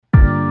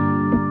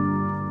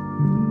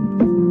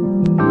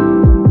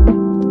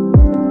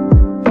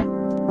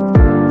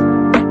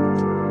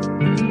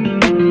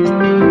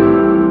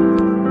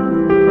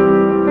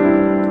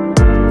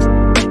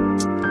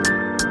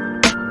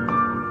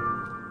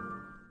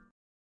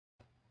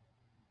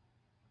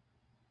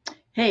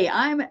Hey,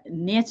 I'm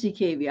Nancy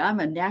Cavey.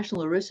 I'm a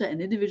National ERISA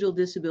and individual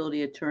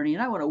disability attorney,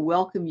 and I want to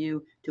welcome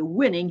you to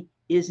Winning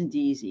Isn't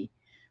Easy.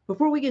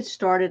 Before we get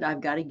started, I've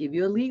got to give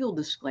you a legal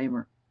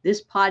disclaimer.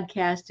 This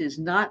podcast is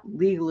not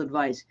legal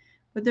advice,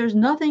 but there's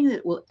nothing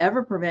that will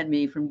ever prevent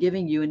me from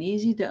giving you an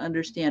easy to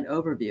understand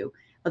overview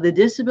of the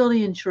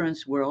disability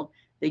insurance world,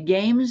 the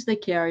games the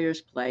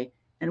carriers play,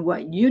 and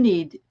what you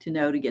need to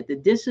know to get the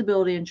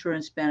disability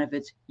insurance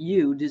benefits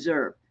you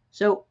deserve.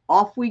 So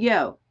off we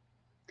go.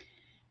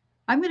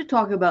 I'm going to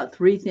talk about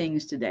three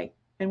things today,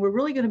 and we're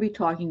really going to be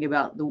talking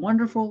about the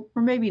wonderful,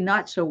 or maybe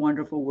not so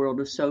wonderful,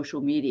 world of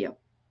social media.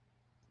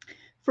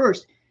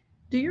 First,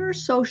 do your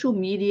social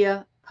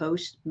media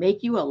posts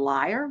make you a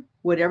liar?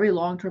 What every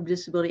long term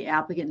disability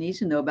applicant needs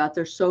to know about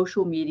their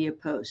social media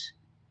posts.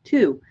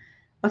 Two,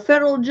 a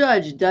federal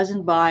judge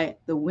doesn't buy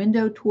the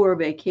window tour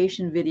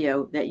vacation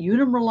video that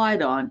Unum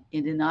relied on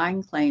in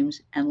denying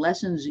claims and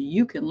lessons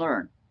you can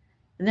learn.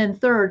 And then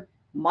third,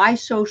 my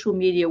social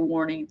media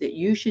warning that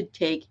you should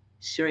take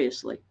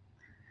seriously.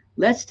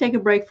 Let's take a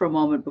break for a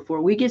moment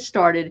before we get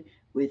started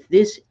with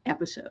this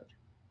episode.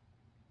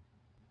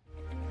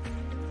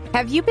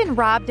 Have you been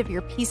robbed of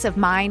your peace of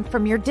mind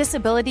from your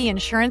disability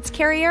insurance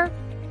carrier?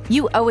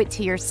 You owe it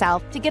to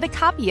yourself to get a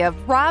copy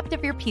of Robbed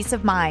of Your Peace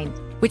of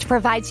Mind, which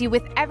provides you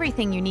with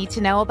everything you need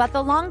to know about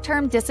the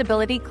long-term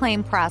disability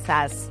claim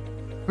process.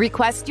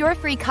 Request your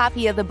free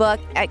copy of the book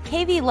at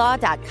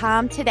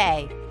kvlaw.com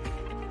today.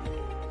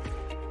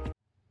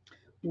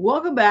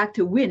 Welcome back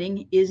to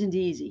Winning Isn't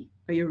Easy.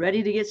 Are you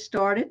ready to get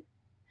started?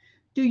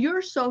 Do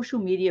your social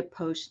media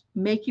posts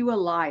make you a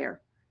liar?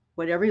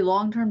 What every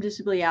long-term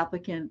disability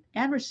applicant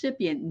and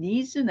recipient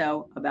needs to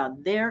know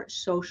about their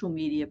social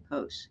media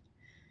posts.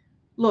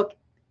 Look,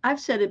 I've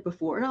said it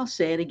before and I'll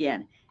say it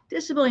again.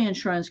 Disability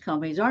insurance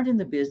companies aren't in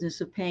the business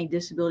of paying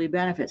disability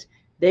benefits.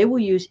 They will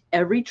use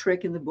every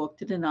trick in the book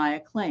to deny a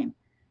claim.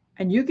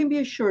 And you can be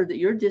assured that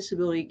your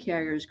disability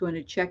carrier is going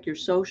to check your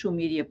social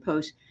media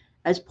posts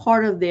as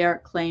part of their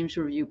claims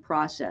review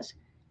process.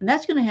 And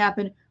that's going to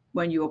happen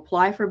when you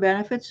apply for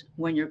benefits,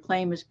 when your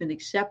claim has been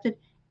accepted,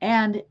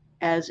 and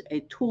as a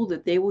tool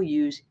that they will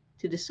use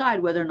to decide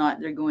whether or not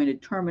they're going to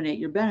terminate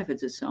your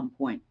benefits at some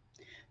point.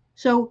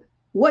 So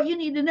what you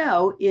need to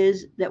know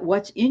is that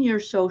what's in your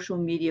social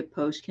media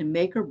post can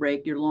make or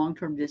break your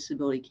long-term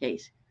disability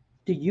case.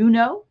 Do you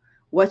know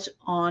what's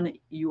on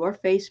your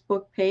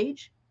Facebook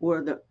page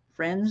or the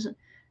friends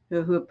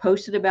who have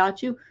posted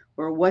about you,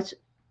 or what's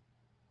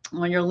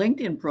on your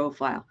LinkedIn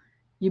profile?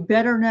 You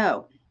better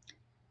know.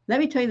 Let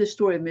me tell you the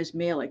story of Ms.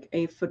 Malik,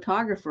 a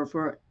photographer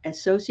for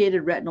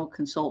Associated Retinal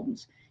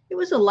Consultants. It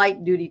was a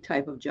light duty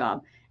type of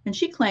job, and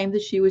she claimed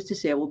that she was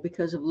disabled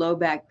because of low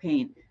back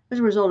pain as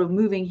a result of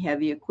moving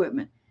heavy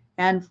equipment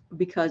and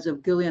because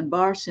of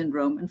Guillain-Barré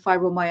syndrome and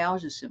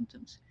fibromyalgia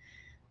symptoms.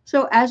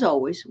 So as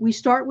always, we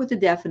start with the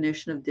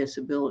definition of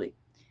disability.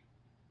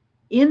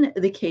 In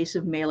the case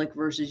of Malik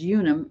versus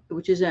Unum,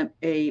 which is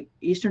a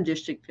Eastern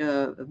District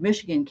of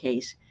Michigan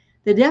case,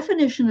 the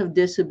definition of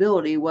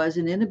disability was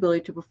an inability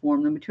to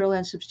perform the material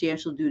and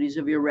substantial duties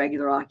of your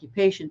regular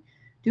occupation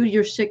due to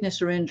your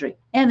sickness or injury.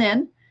 And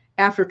then,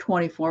 after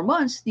 24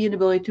 months, the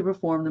inability to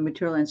perform the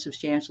material and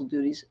substantial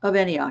duties of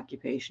any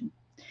occupation.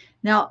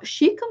 Now,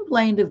 she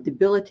complained of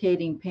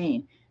debilitating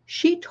pain.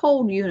 She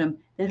told Unum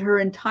that her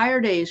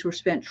entire days were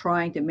spent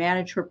trying to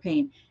manage her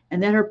pain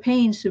and that her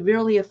pain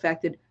severely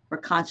affected her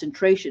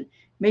concentration,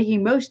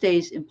 making most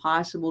days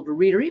impossible to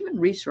read or even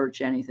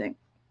research anything.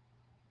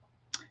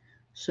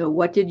 So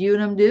what did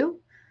Unum do?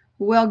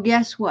 Well,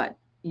 guess what?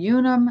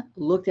 Unum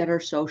looked at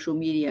her social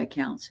media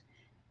accounts,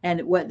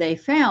 and what they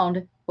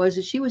found was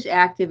that she was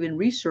active in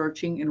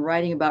researching and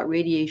writing about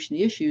radiation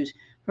issues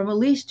from at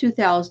least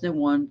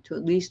 2001 to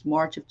at least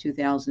March of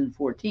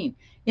 2014.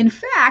 In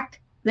fact,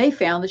 they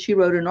found that she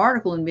wrote an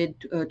article in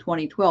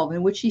mid-2012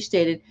 in which she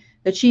stated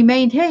that she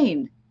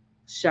maintained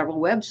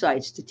several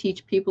websites to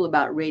teach people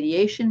about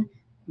radiation,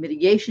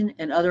 mitigation,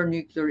 and other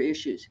nuclear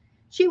issues.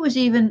 She was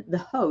even the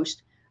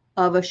host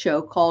of a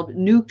show called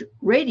Nuked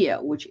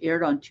Radio, which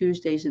aired on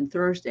Tuesdays and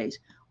Thursdays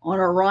on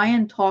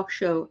Orion Talk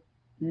Show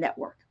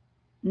Network.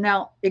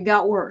 Now, it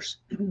got worse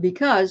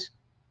because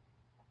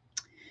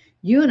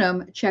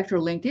Unum checked her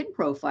LinkedIn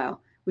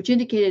profile, which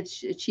indicated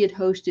she had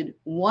hosted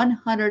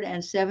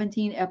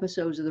 117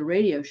 episodes of the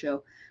radio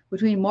show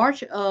between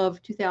March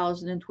of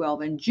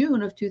 2012 and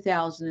June of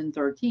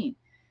 2013.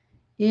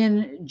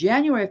 In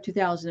January of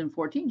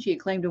 2014, she had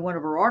claimed in one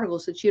of her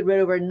articles that she had read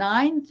over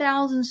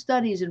 9,000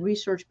 studies and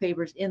research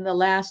papers in the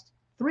last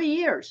 3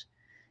 years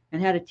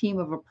and had a team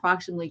of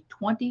approximately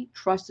 20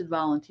 trusted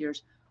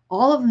volunteers,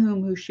 all of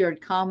whom who shared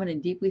common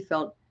and deeply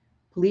felt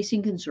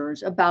policing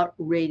concerns about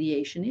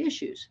radiation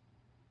issues.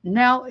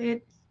 Now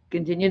it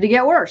continued to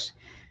get worse.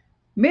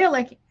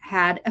 Malik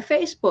had a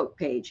Facebook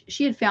page.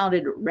 She had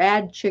founded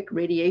Rad Chick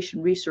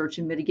Radiation Research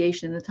and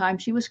Mitigation in the time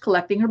she was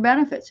collecting her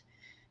benefits.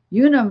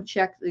 Unum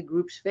checked the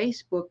group's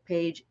Facebook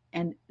page,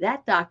 and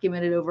that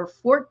documented over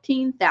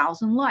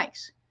 14,000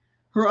 likes.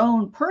 Her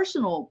own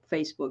personal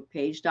Facebook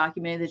page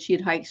documented that she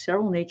had hiked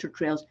several nature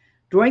trails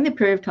during the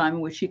period of time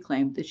in which she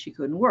claimed that she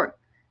couldn't work.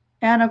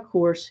 And of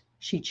course,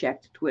 she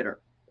checked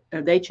Twitter,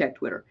 or they checked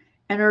Twitter.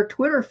 And her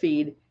Twitter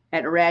feed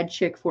at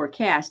RadChick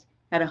Forecast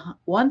had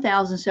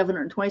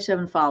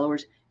 1,727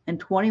 followers and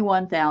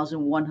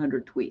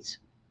 21,100 tweets.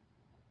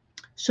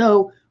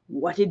 So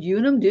what did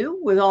Unum do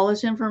with all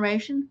this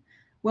information?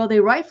 Well, they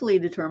rightfully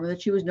determined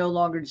that she was no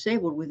longer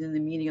disabled within the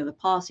meaning of the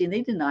policy, and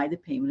they denied the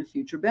payment of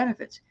future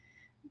benefits.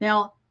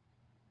 Now,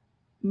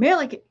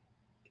 Malik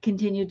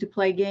continued to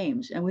play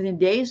games, and within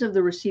days of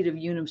the receipt of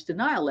Unum's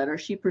denial letter,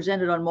 she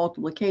presented on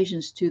multiple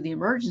occasions to the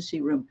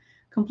emergency room,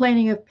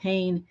 complaining of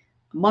pain,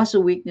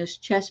 muscle weakness,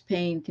 chest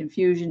pain,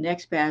 confusion, neck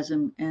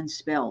spasm, and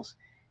spells.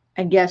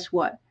 And guess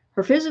what?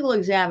 Her physical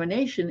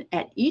examination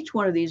at each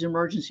one of these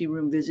emergency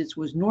room visits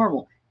was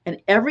normal,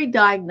 and every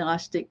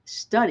diagnostic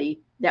study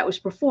that was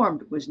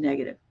performed was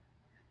negative.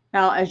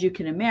 Now, as you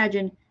can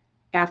imagine,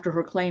 after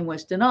her claim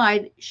was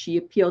denied, she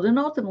appealed, and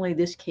ultimately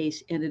this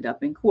case ended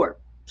up in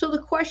court. So the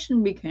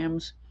question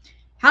becomes,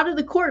 how did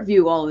the court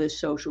view all of this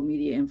social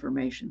media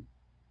information?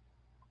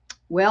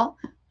 Well,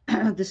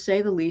 to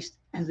say the least,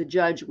 the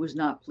judge was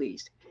not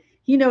pleased.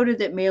 He noted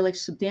that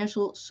Malik's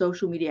substantial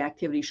social media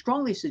activity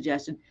strongly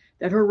suggested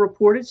that her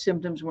reported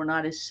symptoms were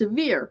not as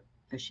severe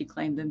as she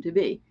claimed them to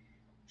be.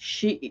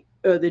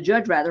 The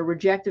judge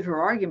rejected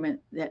her argument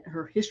that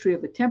her history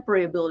of a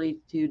temporary ability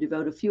to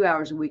devote a few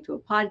hours a week to a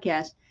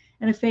podcast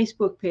and a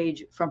Facebook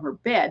page from her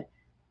bed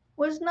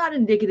was not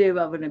indicative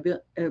of an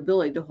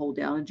ability to hold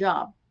down a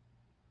job.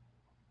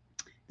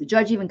 The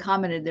judge even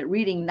commented that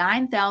reading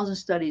 9,000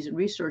 studies and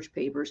research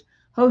papers,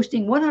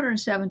 hosting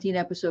 117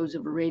 episodes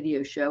of a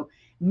radio show,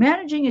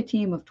 managing a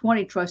team of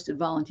 20 trusted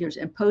volunteers,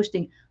 and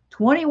posting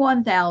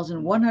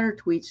 21,100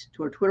 tweets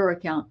to her Twitter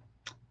account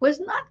was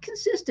not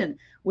consistent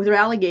with her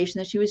allegation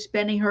that she was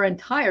spending her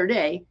entire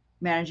day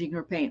managing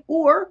her pain,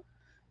 or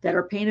that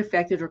her pain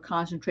affected her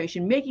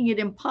concentration, making it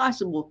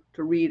impossible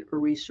to read or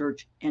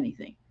research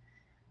anything.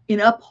 In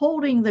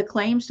upholding the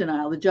claims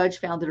denial, the judge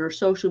found that her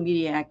social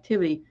media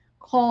activity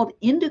called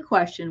into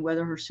question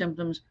whether her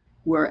symptoms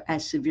were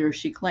as severe as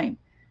she claimed.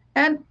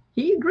 And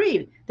he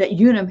agreed that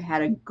Unum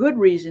had a good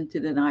reason to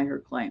deny her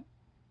claim.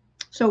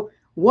 So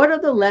what are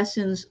the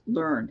lessons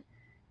learned?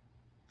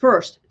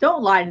 First,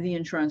 don't lie to the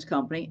insurance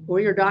company or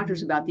your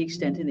doctors about the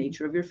extent and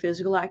nature of your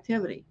physical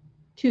activity.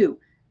 2,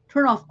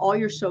 turn off all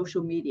your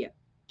social media.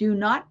 Do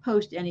not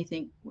post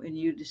anything when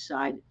you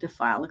decide to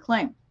file a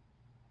claim.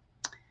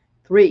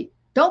 3,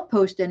 don't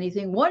post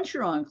anything once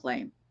you're on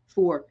claim.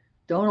 4,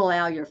 don't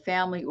allow your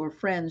family or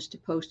friends to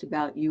post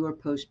about you or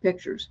post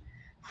pictures.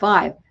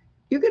 5,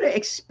 you're going to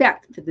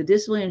expect that the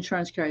disability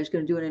insurance carrier is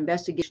going to do an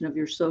investigation of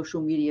your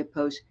social media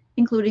posts,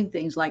 including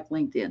things like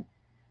LinkedIn.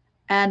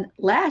 And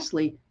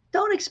lastly,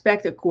 don't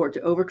expect a court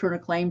to overturn a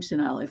claims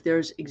denial if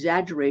there's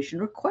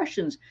exaggeration or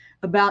questions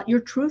about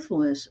your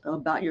truthfulness,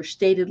 about your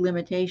stated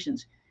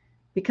limitations.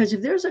 Because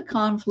if there's a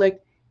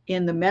conflict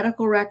in the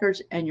medical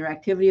records and your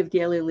activity of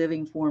daily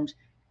living forms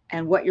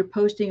and what you're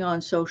posting on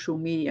social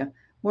media,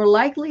 more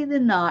likely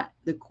than not,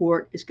 the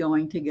court is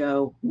going to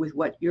go with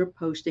what you're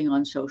posting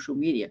on social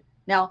media.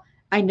 Now,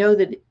 I know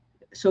that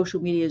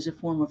social media is a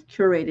form of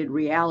curated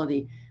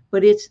reality,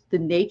 but it's the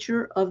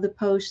nature of the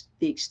post,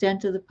 the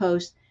extent of the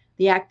post,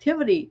 the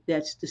activity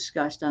that's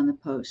discussed on the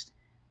post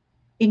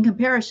in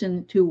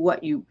comparison to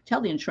what you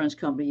tell the insurance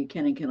company you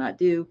can and cannot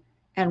do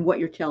and what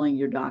you're telling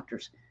your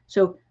doctors.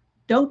 So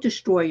don't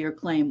destroy your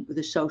claim with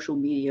a social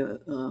media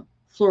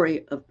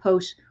flurry of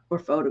posts or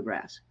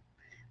photographs.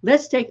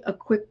 Let's take a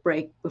quick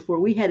break before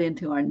we head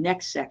into our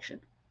next section.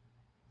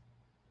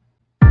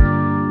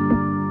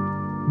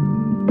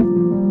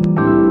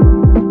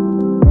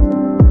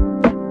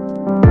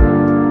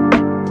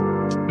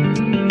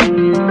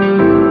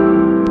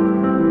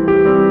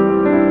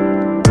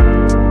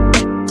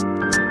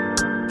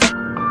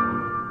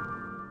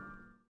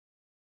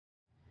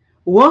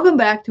 Welcome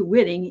back to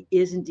Winning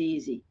Isn't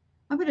Easy.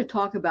 I'm going to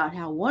talk about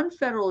how one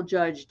federal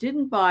judge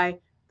didn't buy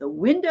the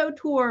window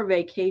tour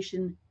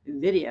vacation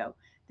video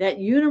that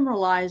Unum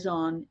relies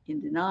on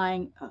in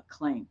denying a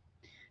claim.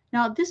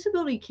 Now,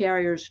 disability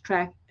carriers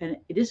track a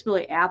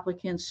disability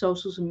applicant's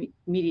social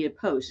media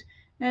posts,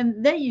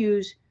 and they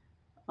use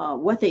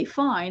what they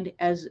find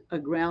as a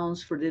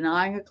grounds for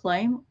denying a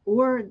claim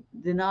or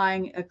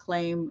denying a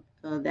claim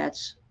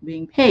that's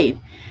being paid.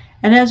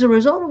 And as a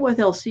result of what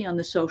they'll see on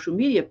the social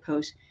media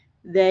posts,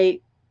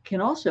 they can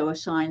also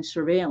assign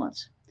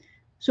surveillance.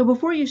 So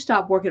before you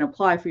stop work and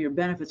apply for your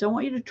benefits, I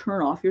want you to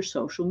turn off your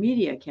social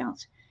media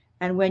accounts.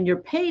 And when you're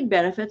paid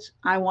benefits,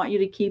 I want you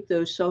to keep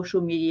those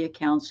social media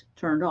accounts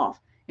turned off.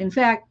 In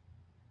fact,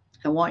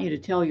 I want you to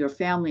tell your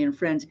family and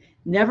friends,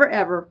 never,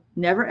 ever,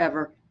 never,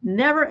 ever,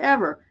 never,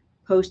 ever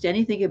post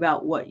anything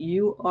about what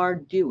you are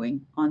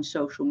doing on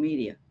social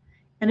media.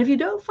 And if you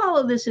don't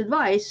follow this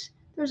advice,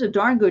 there's a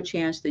darn good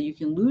chance that you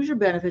can lose your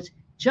benefits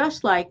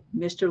just like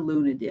Mr.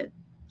 Luna did.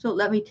 So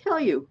let me tell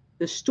you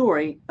the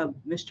story of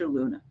Mr.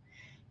 Luna.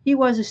 He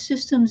was a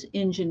systems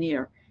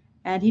engineer,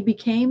 and he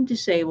became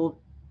disabled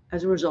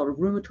as a result of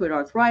rheumatoid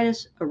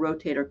arthritis, a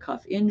rotator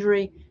cuff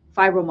injury,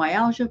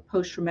 fibromyalgia,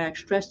 post-traumatic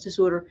stress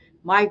disorder,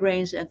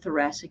 migraines, and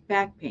thoracic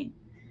back pain.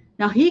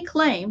 Now, he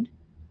claimed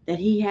that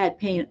he had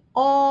pain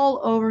all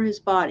over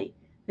his body,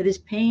 that his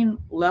pain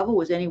level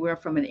was anywhere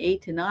from an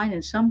 8 to 9,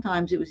 and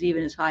sometimes it was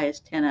even as high as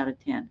 10 out of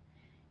 10.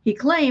 He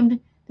claimed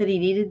that he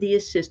needed the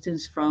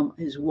assistance from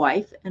his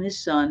wife and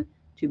his son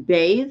to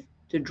bathe,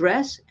 to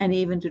dress, and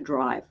even to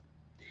drive.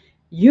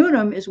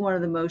 Unum is one of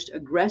the most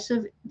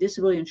aggressive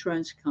disability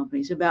insurance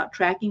companies about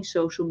tracking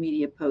social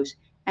media posts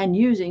and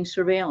using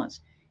surveillance.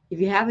 If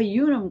you have a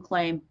Unum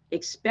claim,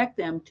 expect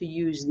them to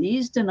use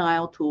these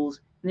denial tools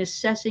in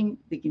assessing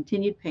the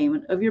continued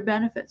payment of your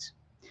benefits.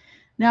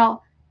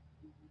 Now,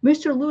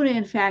 Mr. Luna,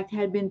 in fact,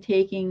 had been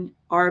taking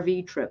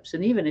RV trips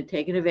and even had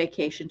taken a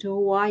vacation to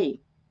Hawaii,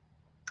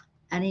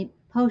 and he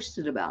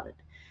posted about it.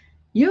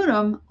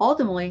 Unum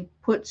ultimately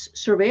puts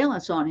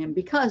surveillance on him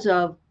because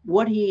of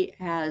what he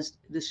has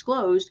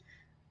disclosed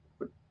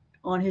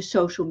on his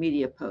social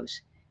media posts.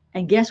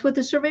 And guess what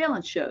the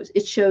surveillance shows?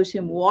 It shows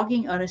him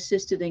walking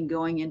unassisted and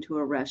going into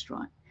a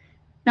restaurant.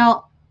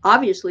 Now,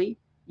 obviously,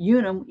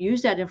 Unum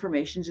used that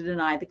information to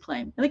deny the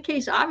claim, and the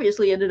case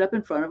obviously ended up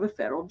in front of a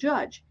federal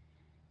judge.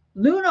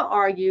 Luna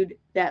argued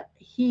that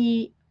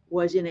he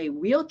was in a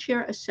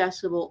wheelchair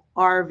accessible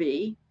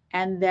RV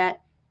and that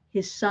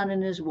his son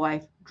and his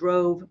wife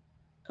drove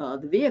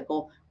the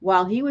vehicle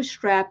while he was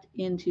strapped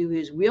into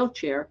his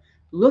wheelchair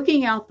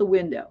looking out the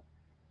window.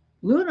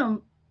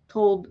 Luna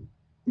told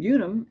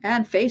Unum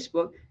and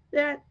Facebook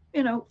that,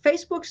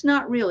 Facebook's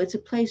not real. It's a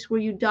place where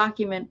you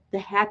document the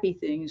happy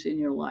things in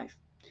your life.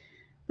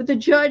 But the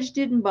judge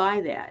didn't buy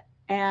that.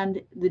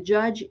 And the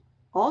judge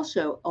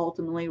also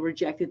ultimately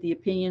rejected the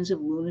opinions of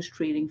Luna's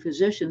treating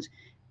physicians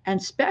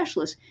and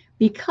specialists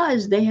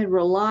because they had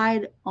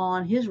relied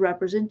on his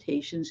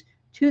representations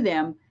to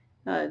them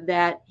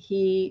that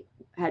he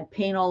had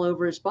pain all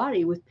over his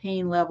body with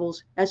pain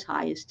levels as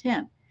high as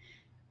 10.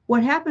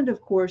 What happened, of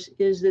course,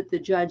 is that the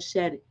judge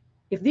said,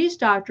 if these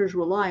doctors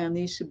rely on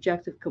these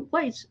subjective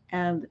complaints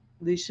and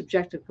these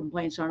subjective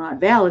complaints are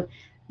not valid,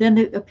 then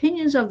the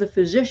opinions of the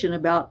physician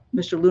about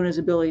Mr. Luna's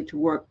ability to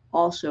work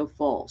also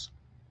falls.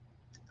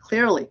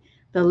 Clearly,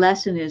 the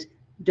lesson is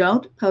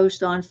don't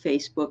post on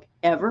Facebook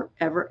ever,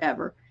 ever,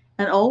 ever,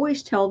 and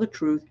always tell the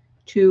truth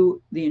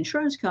to the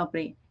insurance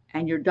company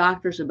and your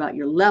doctors about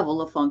your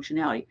level of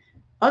functionality.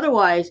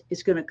 Otherwise,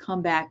 it's going to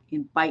come back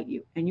and bite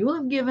you, and you will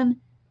have given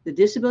the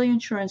disability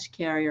insurance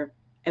carrier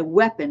a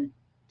weapon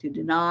to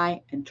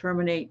deny and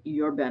terminate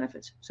your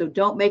benefits. So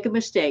don't make a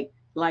mistake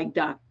like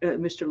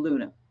Mr.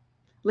 Luna.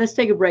 Let's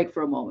take a break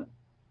for a moment.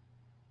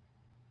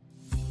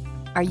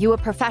 Are you a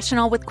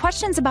professional with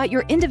questions about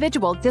your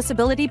individual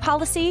disability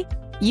policy?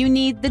 You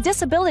need the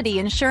Disability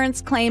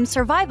Insurance Claim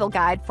Survival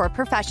Guide for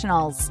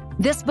Professionals.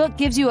 This book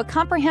gives you a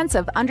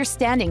comprehensive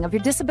understanding of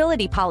your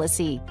disability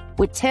policy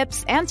with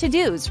tips and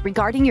to-dos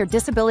regarding your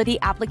disability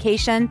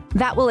application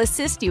that will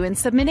assist you in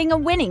submitting a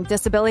winning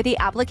disability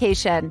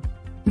application.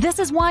 This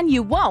is one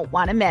you won't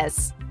want to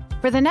miss.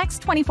 For the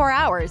next 24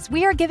 hours,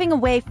 we are giving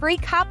away free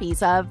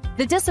copies of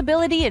the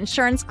Disability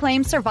Insurance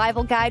Claim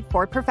Survival Guide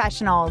for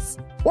Professionals.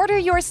 Order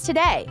yours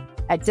today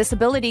at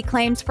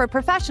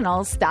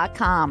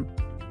disabilityclaimsforprofessionals.com.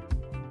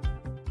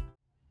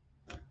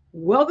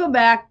 Welcome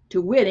back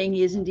to Winning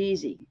Isn't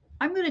Easy.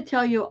 I'm going to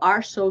tell you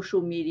our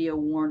social media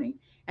warning.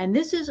 And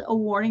this is a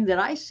warning that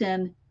I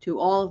send to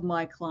all of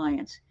my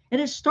clients. And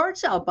it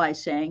starts out by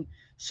saying,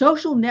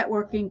 social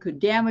networking could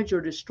damage or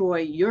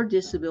destroy your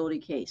disability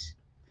case.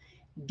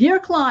 Dear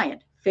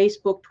client,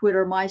 Facebook,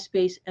 Twitter,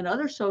 MySpace, and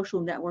other social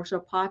networks are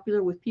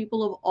popular with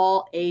people of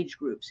all age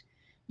groups.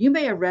 You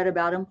may have read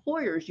about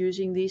employers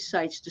using these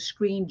sites to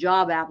screen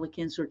job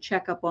applicants or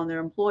check up on their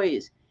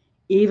employees.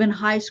 Even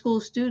high school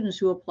students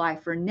who apply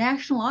for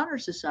National Honor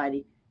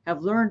Society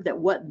have learned that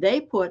what they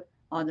put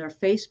on their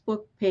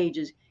Facebook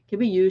pages can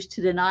be used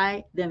to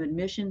deny them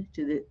admission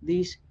to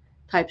these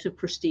types of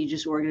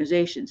prestigious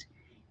organizations.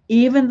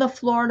 Even the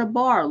Florida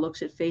Bar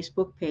looks at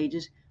Facebook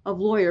pages of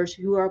lawyers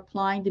who are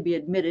applying to be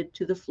admitted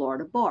to the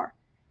Florida Bar.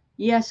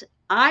 Yes,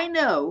 I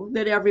know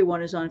that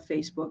everyone is on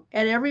Facebook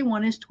and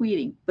everyone is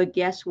tweeting, but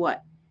guess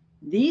what?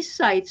 These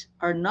sites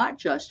are not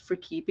just for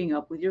keeping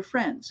up with your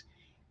friends.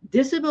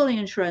 Disability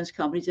insurance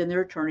companies and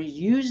their attorneys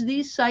use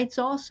these sites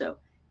also.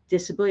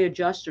 Disability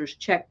adjusters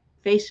check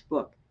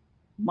Facebook,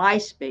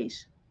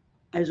 MySpace,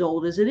 as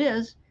old as it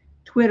is,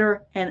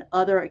 Twitter, and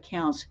other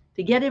accounts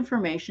to get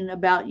information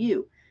about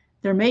you.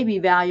 There may be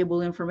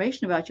valuable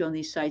information about you on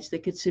these sites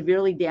that could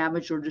severely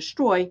damage or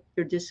destroy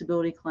your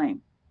disability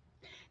claim.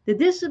 The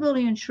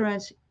disability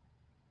insurance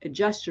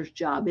adjuster's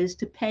job is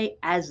to pay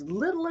as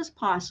little as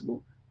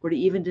possible or to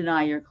even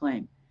deny your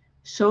claim.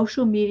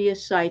 Social media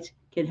sites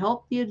can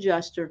help the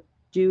adjuster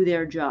do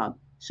their job.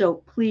 So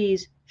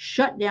please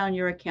shut down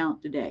your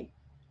account today.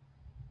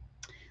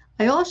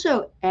 I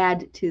also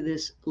add to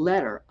this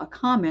letter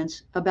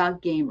comments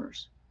about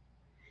gamers.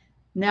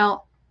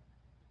 Now,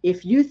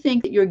 if you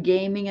think that you're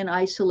gaming in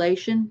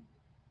isolation,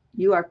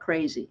 you are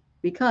crazy,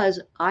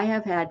 because I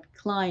have had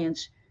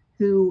clients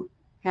who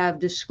have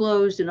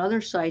disclosed in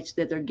other sites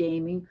that they're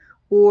gaming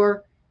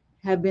or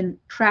have been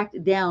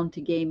tracked down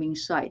to gaming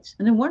sites.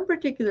 And in one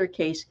particular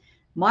case,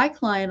 My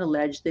client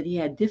alleged that he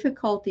had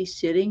difficulty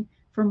sitting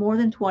for more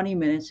than 20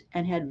 minutes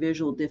and had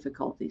visual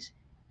difficulties.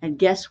 And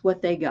guess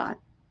what they got?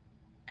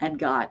 And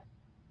got,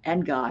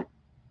 and got,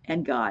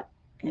 and got,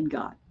 and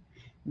got.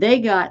 They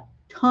got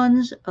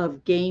tons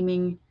of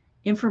gaming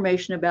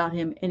information about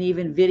him and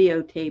even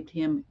videotaped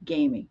him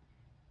gaming.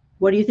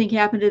 What do you think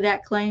happened to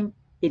that claim?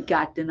 It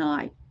got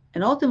denied.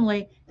 And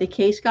ultimately, the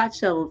case got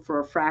settled for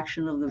a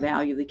fraction of the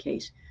value of the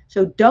case.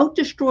 So don't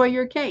destroy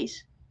your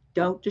case.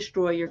 Don't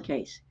destroy your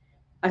case.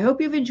 I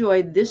hope you've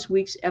enjoyed this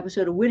week's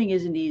episode of Winning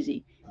Isn't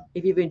Easy.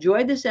 If you've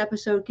enjoyed this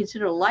episode,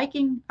 consider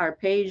liking our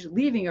page,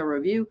 leaving a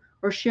review,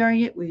 or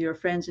sharing it with your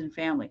friends and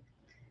family.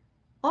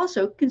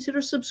 Also,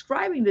 consider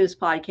subscribing to this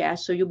podcast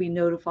so you'll be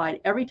notified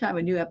every time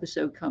a new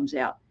episode comes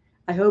out.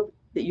 I hope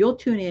that you'll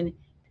tune in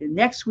to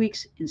next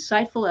week's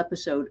insightful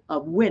episode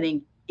of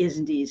Winning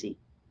Isn't Easy.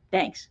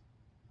 Thanks.